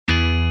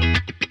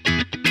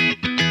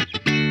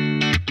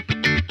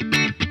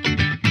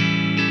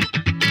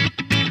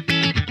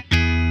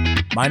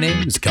My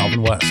name is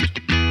Calvin West,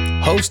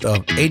 host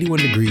of 81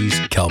 Degrees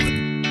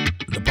Kelvin,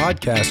 the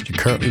podcast you're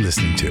currently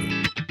listening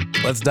to.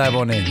 Let's dive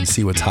on in and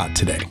see what's hot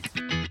today.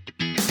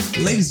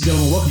 Ladies and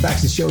gentlemen, welcome back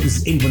to the show. This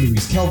is 81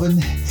 Degrees Kelvin.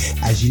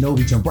 As you know,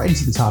 we jump right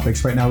into the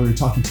topics. Right now, we're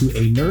talking to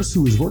a nurse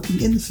who is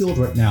working in the field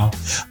right now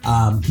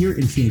here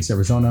in Phoenix,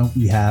 Arizona.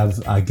 We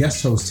have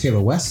guest host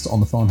Taylor West on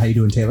the phone. How you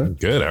doing, Taylor?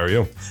 Good. How are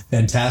you?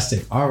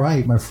 Fantastic. All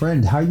right, my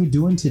friend. How are you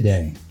doing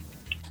today?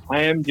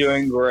 I am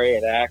doing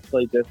great. I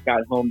actually just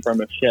got home from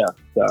a shift.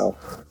 So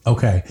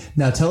okay.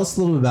 Now, tell us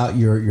a little bit about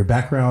your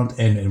background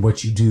and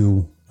what you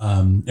do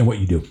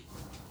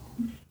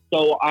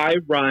So I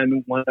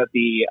run one of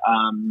the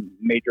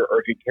major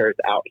urgent cares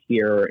out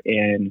here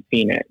in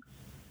Phoenix.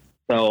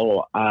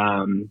 So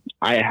I'm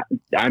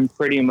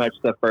pretty much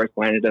the first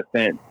line of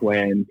defense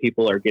when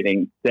people are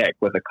getting sick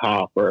with a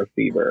cough or a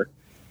fever.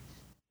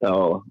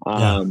 So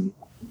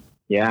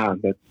yeah,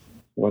 that's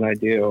what I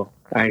do.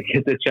 I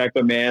get to check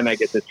them in, I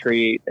get to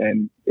treat,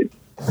 and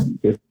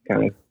just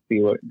kind of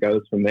see what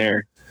goes from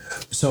there.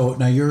 So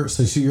now you're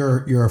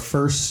a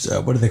first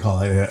what do they call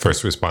it?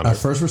 First responder. A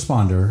first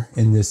responder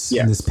in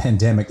this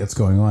pandemic that's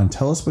going on.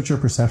 Tell us what your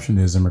perception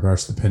is in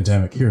regards to the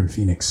pandemic here in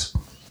Phoenix.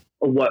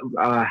 What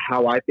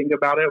how I think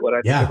about it? What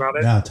I think about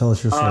it? Yeah, tell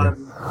us your story.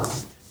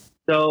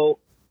 So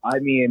I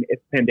mean,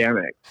 it's a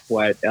pandemic.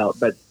 What else?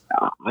 But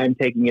I'm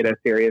taking it as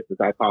serious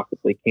as I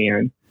possibly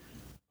can.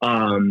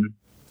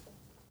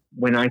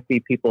 When I see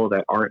people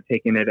that aren't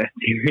taking it as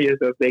serious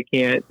as they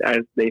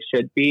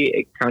should be,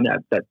 it kind of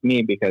upsets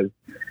me because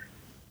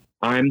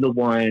I'm the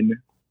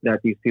one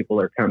that these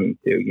people are coming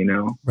to, you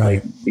know?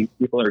 Right. Like, these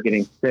people are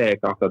getting sick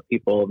off of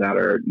people that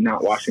are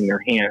not washing their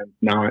hands,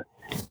 not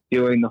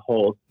doing the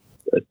whole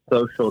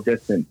social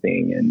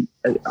distancing.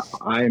 And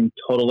I'm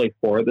totally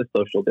for the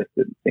social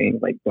distancing.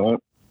 Like,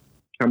 don't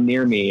come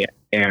near me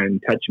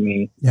and touch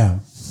me. Yeah.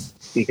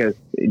 Because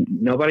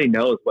nobody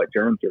knows what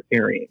germs you're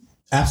carrying.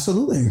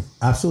 Absolutely.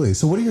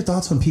 So what are your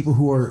thoughts on people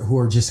who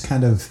are just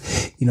kind of,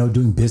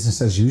 doing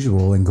business as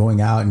usual and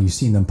going out, and you've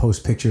seen them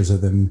post pictures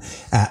of them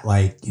at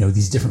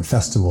these different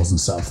festivals and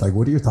stuff? Like,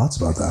 what are your thoughts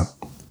about that?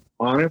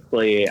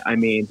 Honestly, I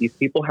mean, these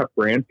people have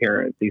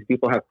grandparents. These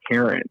people have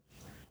parents.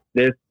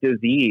 This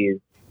disease,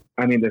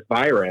 this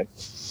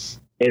virus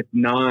is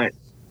not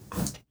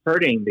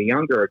hurting the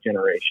younger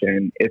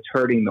generation. It's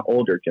hurting the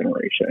older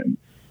generation.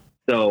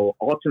 So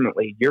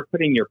ultimately, you're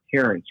putting your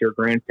parents, your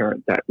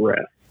grandparents at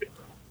risk.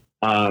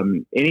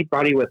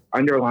 Anybody with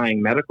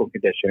underlying medical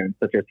conditions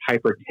such as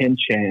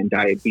hypertension,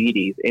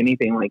 diabetes,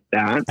 anything like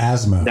that,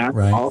 asthma, that's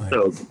right?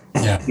 also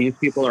these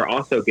people are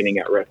also getting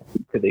at risk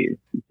to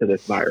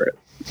this virus.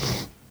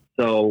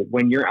 So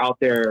when you're out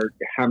there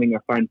having a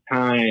fun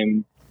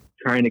time,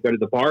 trying to go to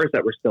the bars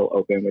that were still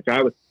open, which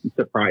I was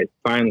surprised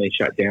finally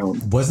shut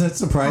down. Wasn't it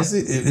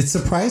surprising? It's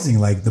surprising,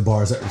 like the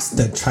bars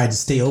that tried to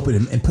stay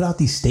open and put out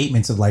these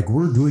statements of like,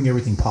 we're doing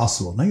everything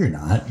possible. No, you're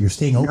not. You're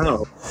staying open.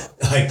 No.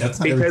 Like, that's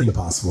not everything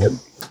possible.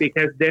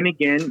 Because then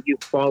again, you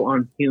fall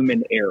on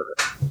human error.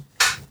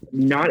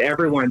 Not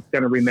everyone's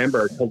going to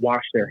remember to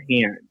wash their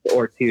hands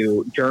or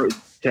to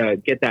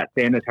get that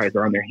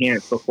sanitizer on their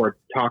hands before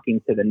talking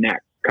to the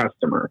next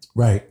customer.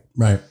 Right.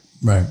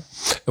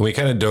 And we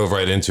kind of dove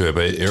right into it,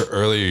 but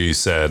earlier you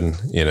said,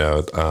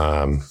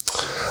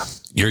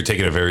 you're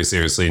taking it very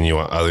seriously and you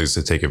want others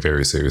to take it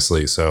very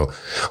seriously. So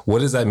what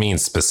does that mean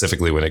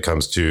specifically when it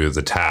comes to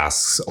the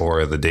tasks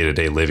or the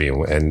day-to-day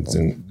living? And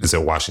is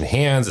it washing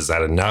hands? Is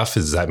that enough?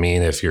 Does that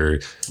mean if you're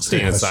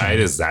staying inside,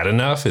 is that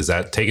enough? Is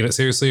that taking it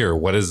seriously? Or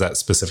what does that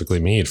specifically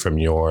mean from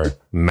your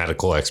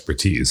medical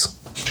expertise?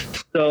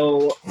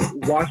 So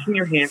washing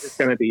your hands is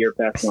going to be your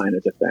best line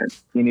of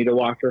defense. You need to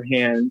wash your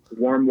hands,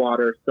 warm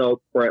water,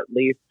 soap for at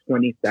least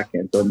 20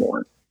 seconds or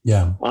more.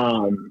 Yeah.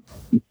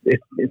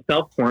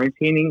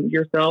 Self-quarantining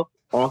yourself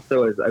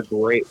also is a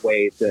great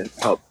way to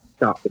help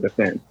stop the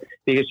defense,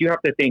 because you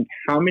have to think,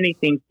 how many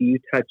things do you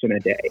touch in a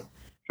day?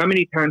 How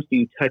many times do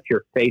you touch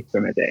your face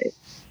in a day?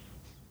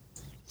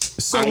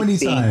 So many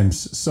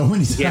times.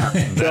 Yeah,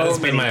 that has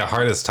been my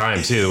hardest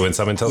time too. When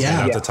someone tells me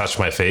not to touch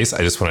my face, I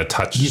just want to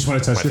touch. You just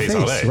want to touch your face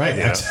all day. Right?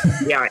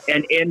 Yeah.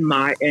 And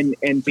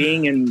in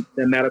being in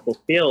the medical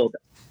field,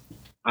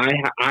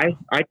 I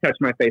touch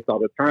my face all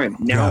the time.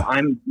 Now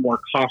I'm more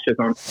cautious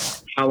on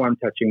how I'm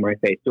touching my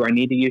face. Do I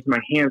need to use my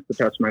hands to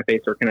touch my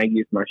face, or can I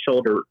use my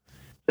shoulder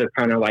to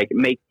kind of like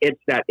make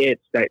that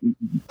itch that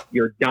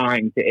you're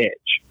dying to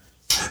itch?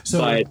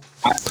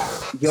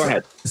 Go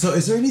ahead. So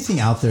is there anything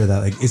out there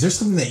that is there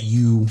something that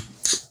you,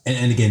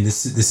 and again,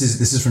 this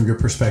is from your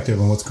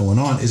perspective on what's going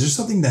on. Is there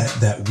something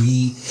that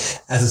we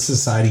as a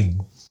society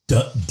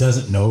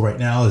doesn't know right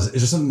now? Is there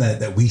something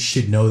that we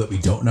should know that we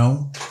don't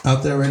know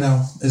out there right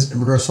now in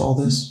regards to all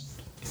this?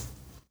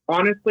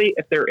 Honestly,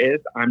 if there is,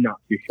 I'm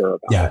not too sure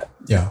about it.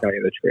 Yeah. To tell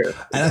you the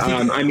truth. I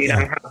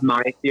have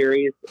my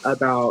theories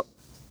about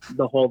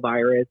the whole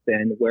virus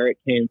and where it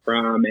came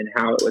from and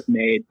how it was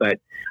made, but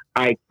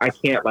I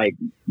can't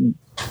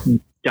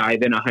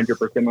dive in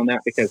 100% on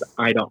that because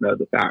I don't know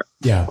the facts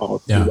all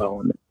too well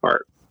on this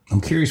part.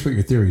 I'm curious what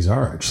your theories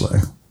are,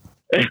 actually.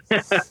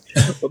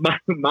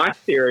 my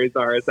theories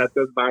is that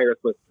this virus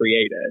was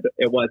created.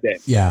 It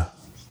wasn't. Yeah.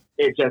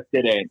 It just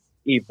didn't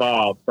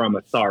evolve from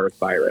a SARS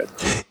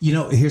virus. You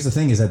know, here's the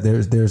thing: is that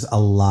there's a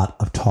lot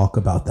of talk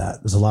about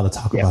that. There's a lot of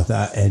talk about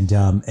that, and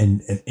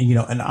you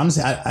know, and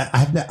honestly,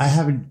 I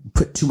haven't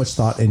put too much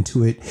thought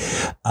into it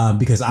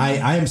because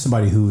I am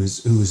somebody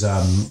who's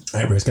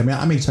at risk. I mean,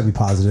 I'm HIV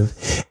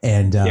positive,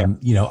 and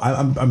you know,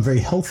 I'm very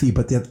healthy,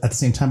 but at the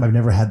same time, I've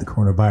never had the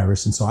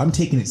coronavirus, and so I'm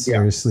taking it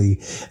seriously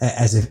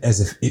as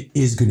if it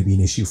is going to be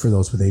an issue for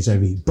those with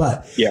HIV.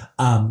 But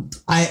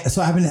I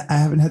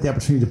haven't had the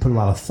opportunity to put a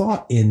lot of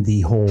thought in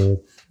the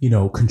whole, you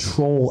know,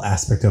 control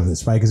aspect of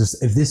this, right?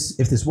 Because if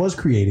this was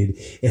created,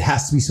 it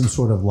has to be some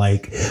sort of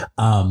like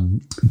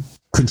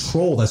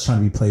control that's trying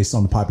to be placed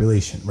on the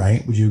population,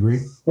 right? Would you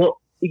agree?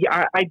 Well,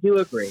 yeah, I do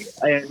agree.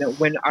 And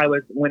when I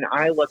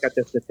look at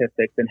the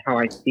statistics and how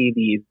I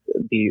see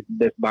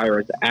this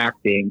virus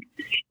acting,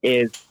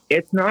 is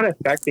it's not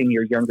affecting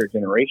your younger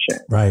generation,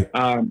 right?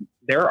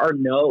 There are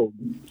no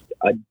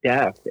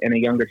deaths in a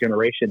younger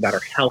generation that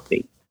are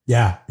healthy.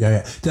 Yeah.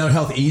 They're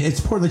healthy. It's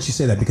important that you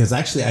say that because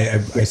actually I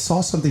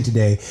saw something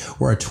today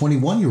where a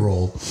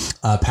 21-year-old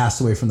passed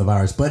away from the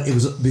virus, but it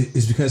was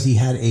because he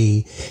had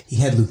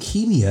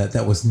leukemia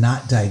that was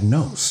not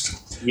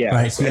diagnosed. Yeah,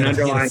 right. So an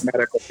underlying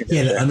medical condition. He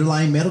had an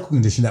underlying medical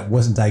condition that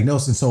wasn't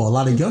diagnosed, and so a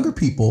lot of younger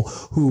people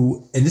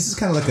who, and this is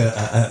kind of like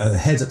a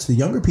heads up to the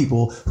younger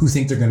people who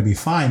think they're going to be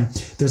fine.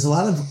 There's a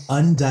lot of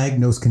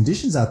undiagnosed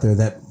conditions out there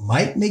that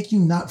might make you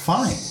not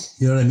fine.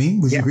 You know what I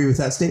mean? Would you agree with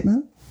that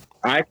statement?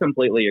 I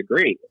completely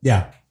agree.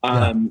 Yeah.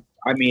 I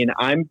mean,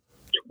 I'm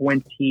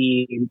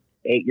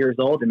 28 years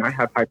old and I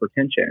have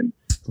hypertension.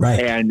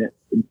 Right. And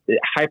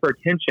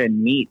hypertension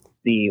meets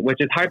which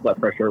is high blood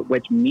pressure,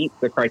 which meets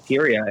the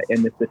criteria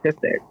in the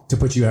statistics to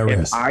put you at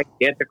risk. If I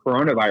get the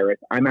coronavirus,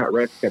 I'm at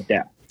risk of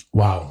death.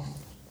 Wow.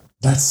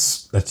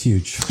 That's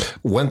huge.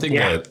 One thing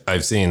that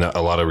I've seen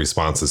a lot of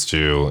responses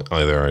to,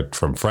 either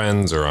from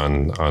friends or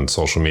on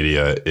social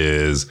media,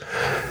 is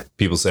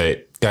people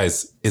say,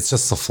 guys, it's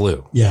just the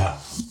flu. Yeah.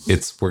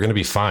 We're going to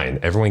be fine.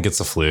 Everyone gets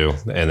the flu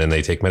and then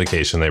they take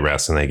medication, they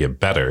rest and they get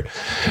better.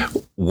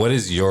 What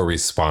is your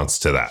response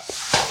to that?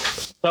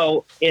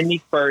 So in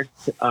the first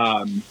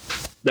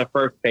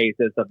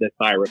phases of this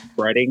virus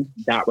spreading,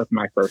 that was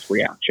my first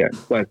reaction,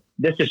 was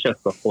this is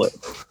just the flu.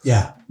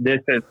 Yeah.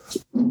 This is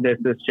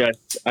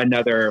just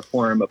another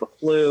form of a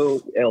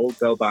flu. It'll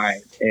go by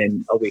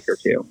in a week or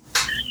two.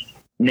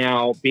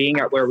 Now,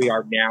 being at where we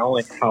are now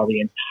and how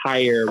the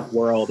entire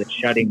world is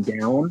shutting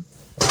down,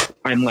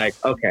 I'm like,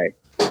 okay,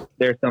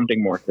 there's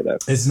something more to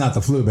this. It's not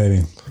the flu,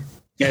 baby.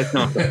 It's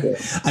not the flu.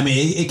 I mean,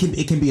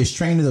 it can be a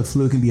strain of the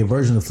flu. It can be a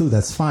version of the flu.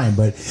 That's fine.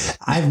 But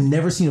I've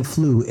never seen a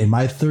flu in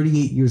my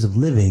 38 years of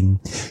living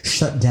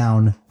shut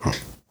down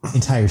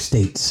entire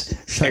states,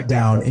 shut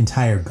down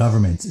entire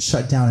governments,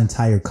 shut down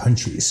entire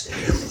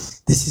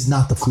countries. This is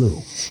not the flu.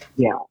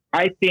 Yeah.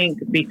 I think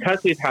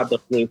because we've had the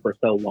flu for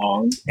so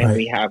long and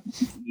we have,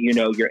 you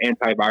know, your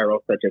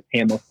antivirals such as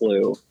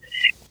Tamiflu,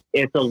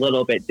 it's a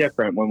little bit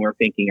different when we're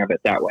thinking of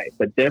it that way.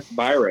 But this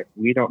virus,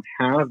 we don't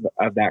have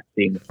a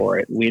vaccine for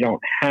it. We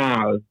don't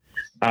have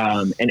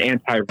an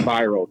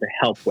antiviral to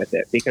help with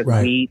it because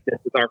this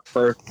is our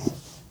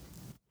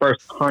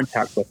first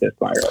contact with this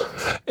virus.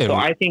 So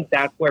I think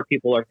that's where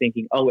people are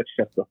thinking, oh, it's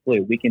just the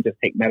flu. We can just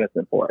take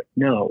medicine for it.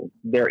 No,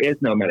 there is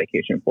no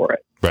medication for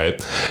it.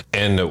 Right.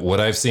 And what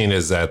I've seen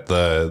is that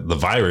the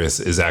virus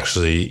is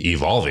actually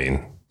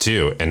evolving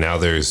too. And now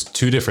there's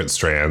two different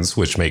strands,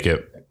 which make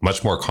it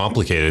much more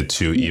complicated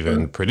to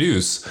even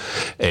produce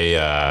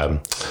a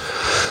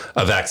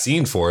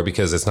vaccine for,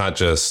 because it's not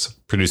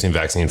just producing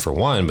vaccine for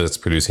one, but it's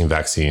producing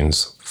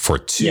vaccines for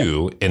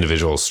two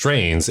individual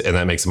strains. And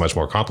that makes it much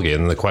more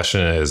complicated. And the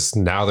question is,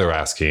 now they're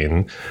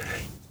asking,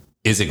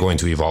 is it going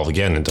to evolve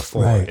again into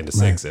 4, into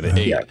 6, and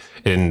 8?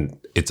 And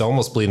it's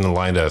almost bleeding the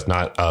line of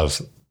not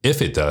of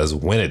if it does,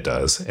 when it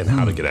does, and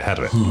how to get ahead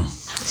of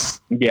it.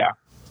 Yeah.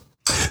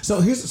 So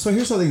here's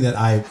something that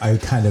I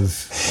kind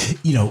of,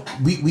 you know,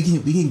 we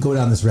can go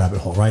down this rabbit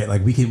hole, right?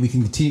 Like we can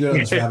continue to go down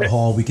this rabbit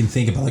hole. We can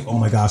think about like, oh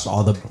my gosh,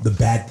 all the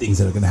bad things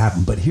that are going to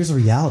happen. But here's the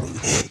reality.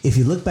 If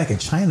you look back at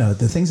China,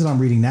 the things that I'm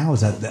reading now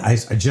is that I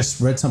just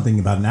read something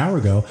about an hour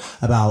ago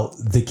about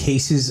the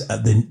cases,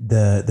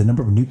 the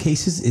number of new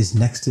cases is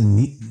next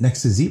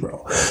to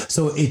zero.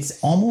 So it's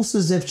almost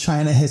as if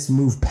China has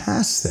moved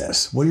past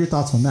this. What are your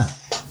thoughts on that?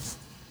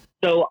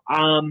 So,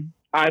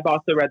 I've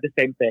also read the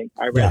same thing.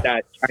 I read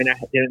that China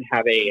didn't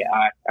have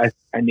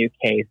a new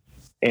case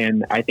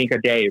in, I think, a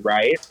day,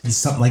 right?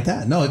 Something like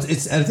that. No,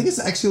 it's. I think it's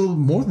actually a little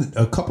more than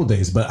a couple of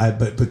days. But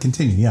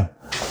continue. Yeah.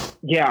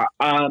 Yeah.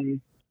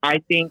 I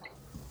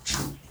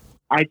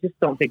just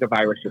don't think a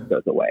virus just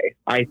goes away.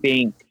 I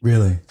think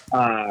really.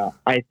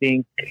 I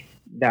think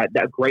that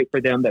great for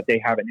them that they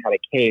haven't had a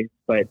case,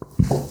 but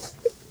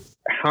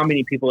how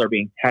many people are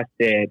being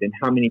tested and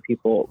how many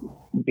people,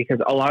 because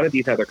a lot of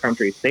these other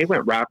countries, they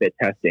went rapid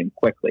testing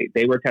quickly.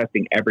 They were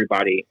testing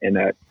everybody in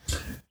a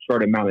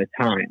short amount of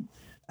time.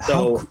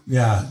 So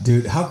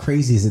dude, how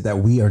crazy is it that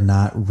we are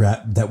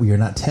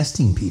not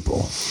testing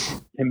people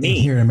to me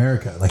here in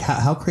America? Like,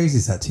 how crazy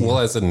is that to you? Well,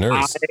 as a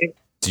nurse,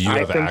 do you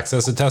have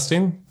access to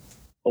testing?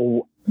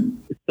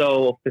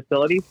 So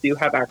facilities do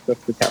have access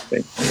to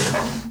testing.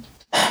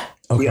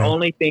 Okay. The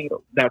only thing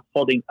that's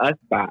holding us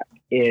back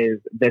is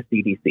the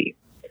CDC.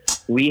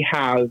 We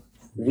have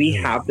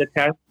the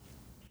test,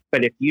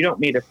 but if you don't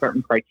meet a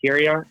certain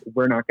criteria,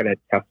 we're not going to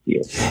test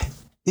you.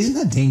 Isn't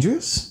that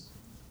dangerous?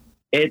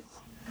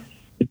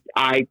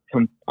 I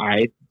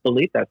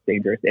believe that's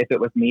dangerous. If it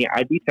was me,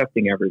 I'd be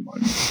testing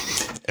everyone.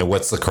 And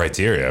what's the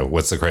criteria?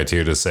 What's the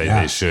criteria to say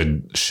they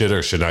should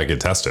or should not get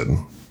tested?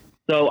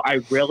 So I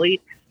really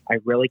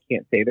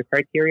can't say the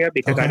criteria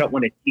because I don't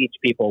want to teach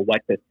people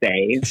what to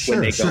say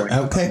when they go in.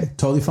 Okay,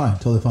 totally fine.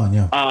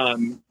 Yeah.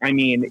 I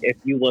mean, if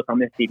you look on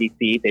the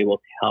CDC, they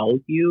will tell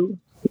you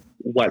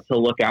what to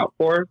look out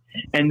for,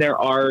 and there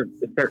are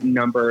certain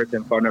numbers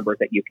and phone numbers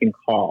that you can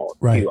call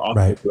to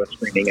also do a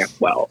screening as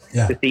well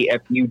to see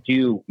if you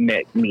do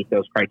meet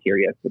those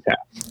criteria to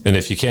test. And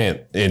if you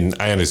can't, and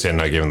I understand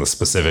not giving the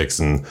specifics,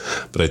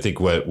 but I think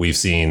what we've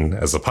seen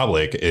as the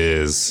public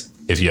is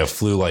if you have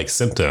flu-like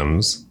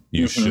symptoms,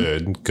 you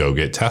should go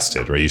get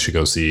tested, right? You should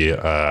go see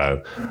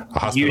a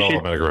hospital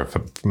or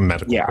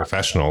medical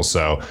professional.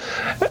 So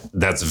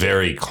that's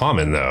very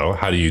common, though.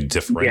 How do you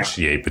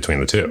differentiate between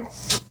the two?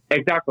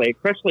 Exactly,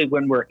 especially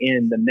when we're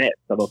in the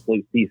midst of a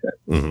flu season.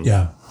 Mm-hmm.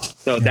 Yeah.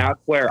 So that's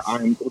where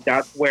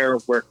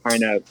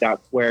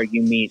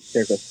you meet.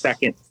 There's a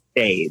second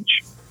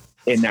stage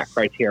in that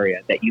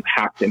criteria that you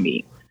have to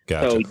meet.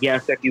 Gotcha. So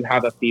yes, if you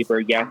have a fever,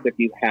 yes, if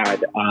you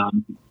had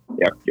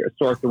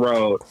sore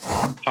throat,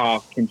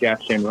 cough,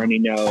 congestion, runny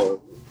nose.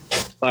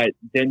 But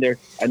then there's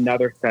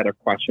another set of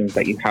questions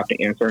that you have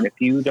to answer. And if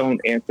you don't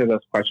answer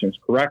those questions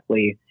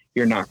correctly,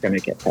 you're not going to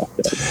get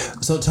tested.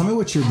 So tell me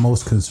what you're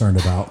most concerned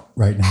about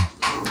right now.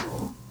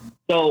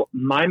 So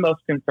my most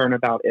concern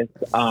about is,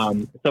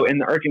 so in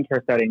the urgent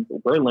care settings,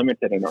 we're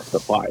limited in our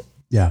supplies.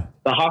 Yeah.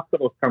 The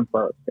hospitals come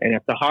first. And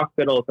if the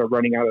hospitals are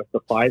running out of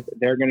supplies,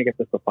 they're going to get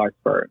the supplies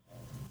first.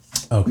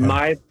 Okay.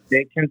 My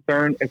big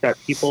concern is that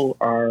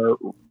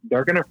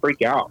they're going to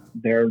freak out.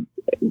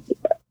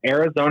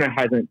 Arizona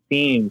hasn't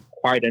seen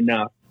quite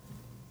enough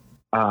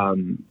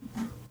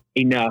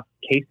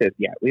cases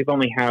yet. We've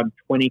only had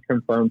 20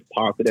 confirmed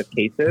positive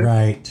cases.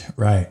 Right.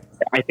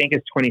 I think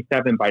it's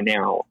 27 by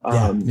now.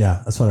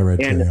 Yeah, that's what I read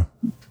too.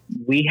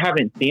 We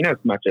haven't seen as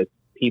much as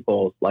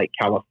people like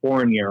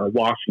California or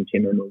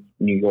Washington or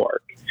New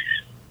York,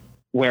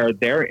 where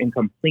they're in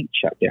complete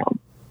shutdown.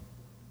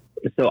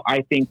 So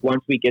I think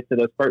once we get to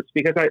those parts,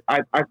 because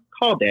I've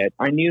called it,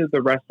 I knew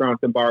the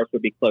restaurants and bars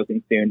would be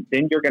closing soon.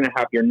 Then you're going to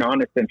have your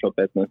non-essential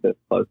businesses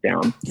closed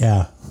down.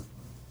 Yeah.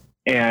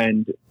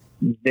 And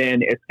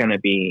then it's going to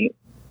be,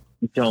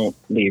 don't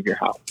leave your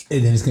house.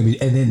 And then it's going to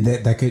be, and then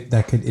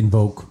that could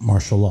invoke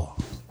martial law.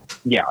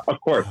 Yeah, of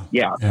course.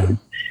 Yeah.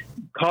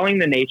 Calling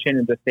the nation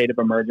into state of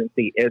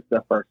emergency is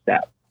the first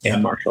step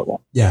in martial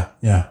law. Yeah.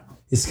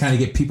 It's kind of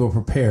get people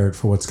prepared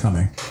for what's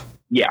coming.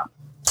 Yeah.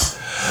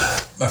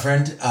 My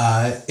friend,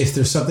 if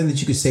there's something that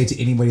you could say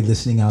to anybody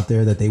listening out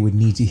there that they would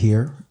need to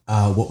hear,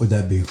 what would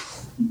that be?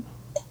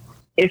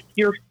 If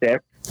you're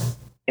sick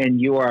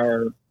and you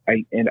are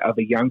of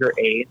a younger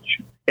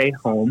age, stay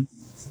home.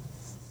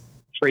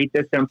 Treat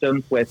the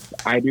symptoms with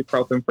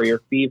ibuprofen for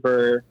your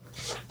fever.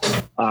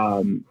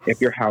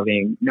 If you're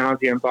having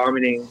nausea and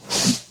vomiting,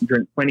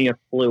 drink plenty of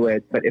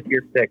fluids. But if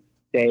you're sick,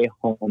 stay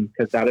home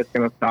because that is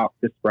going to stop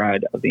the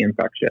spread of the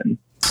infection.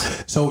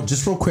 So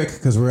just real quick,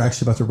 because we're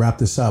actually about to wrap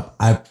this up,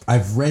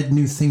 I've read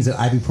new things that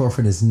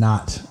ibuprofen is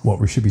not what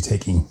we should be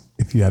taking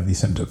if you have these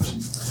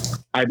symptoms.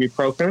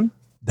 Ibuprofen?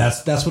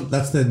 That's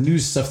the new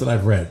stuff that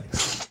I've read.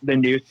 The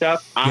new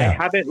stuff? Yeah. I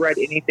haven't read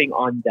anything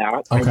on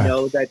that. Okay. I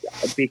know that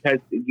because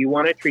you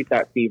want to treat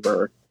that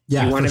fever.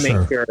 Yeah, you want to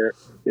make sure.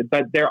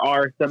 But there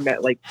are some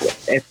that, like,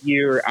 if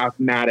you're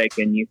asthmatic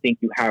and you think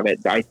you have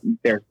it,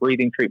 there's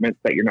breathing treatments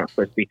that you're not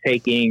supposed to be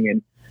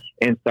taking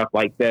and stuff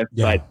like this.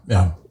 But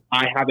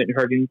I haven't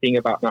heard anything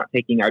about not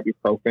taking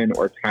ibuprofen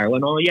or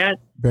Tylenol yet.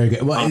 Very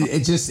good. Well,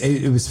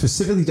 it was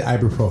specifically to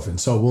ibuprofen,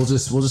 so we'll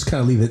just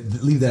kind of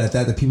leave that at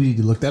that. The people need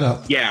to look that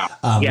up. Look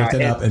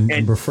that up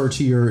and refer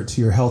to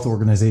your health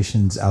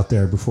organizations out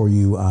there before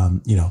you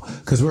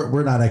because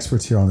we're not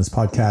experts here on this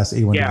podcast.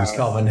 81 Degrees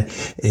Kelvin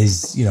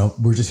is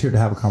we're just here to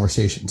have a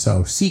conversation.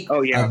 So seek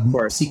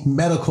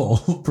medical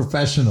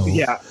professional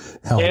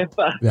help.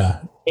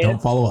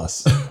 Don't follow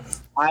us.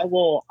 I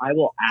will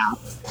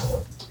ask.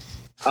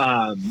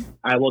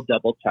 I will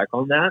double check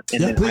on that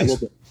and then I will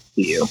get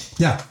to you.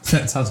 Yeah,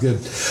 that sounds good.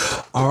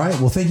 All right.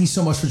 Well, thank you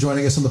so much for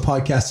joining us on the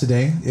podcast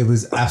today. It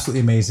was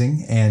absolutely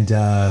amazing. And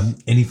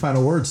any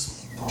final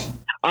words?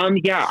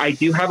 I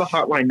do have a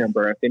hotline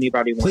number if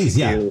anybody wants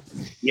to.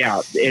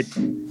 Yeah. It's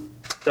going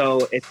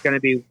to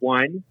be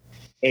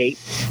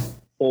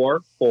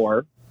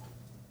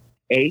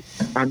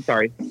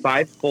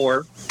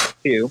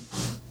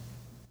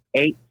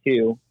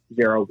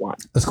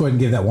 542-8201. Let's go ahead and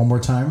give that one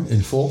more time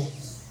in full.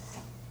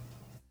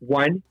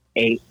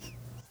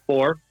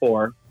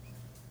 1-844-8201.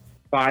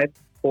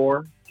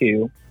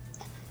 542-8201.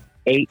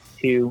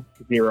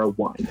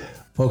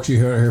 Folks, you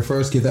heard it here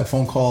first. Give that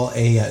phone call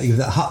give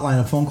that hotline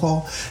a phone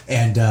call,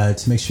 and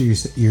to make sure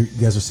you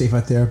guys are safe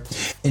out there.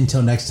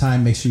 Until next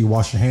time, make sure you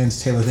wash your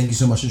hands. Taylor, thank you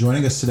so much for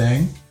joining us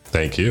today.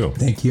 Thank you.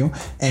 Thank you.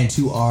 And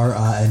to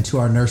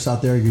our nurse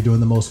out there, you're doing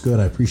the most good.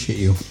 I appreciate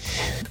you.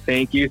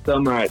 Thank you so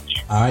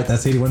much. All right,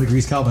 that's 81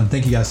 Degrees Kelvin.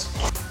 Thank you, guys.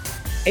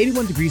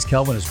 81 Degrees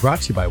Kelvin is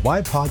brought to you by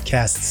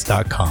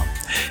whypodcasts.com.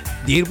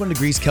 The 81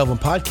 Degrees Kelvin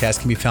podcast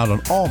can be found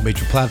on all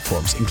major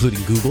platforms,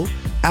 including Google,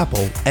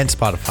 Apple, and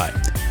Spotify.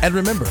 And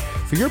remember,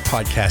 for your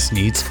podcast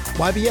needs,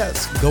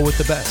 YBS, go with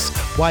the best.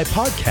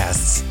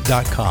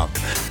 Whypodcasts.com.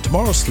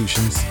 Tomorrow's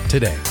solutions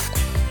today.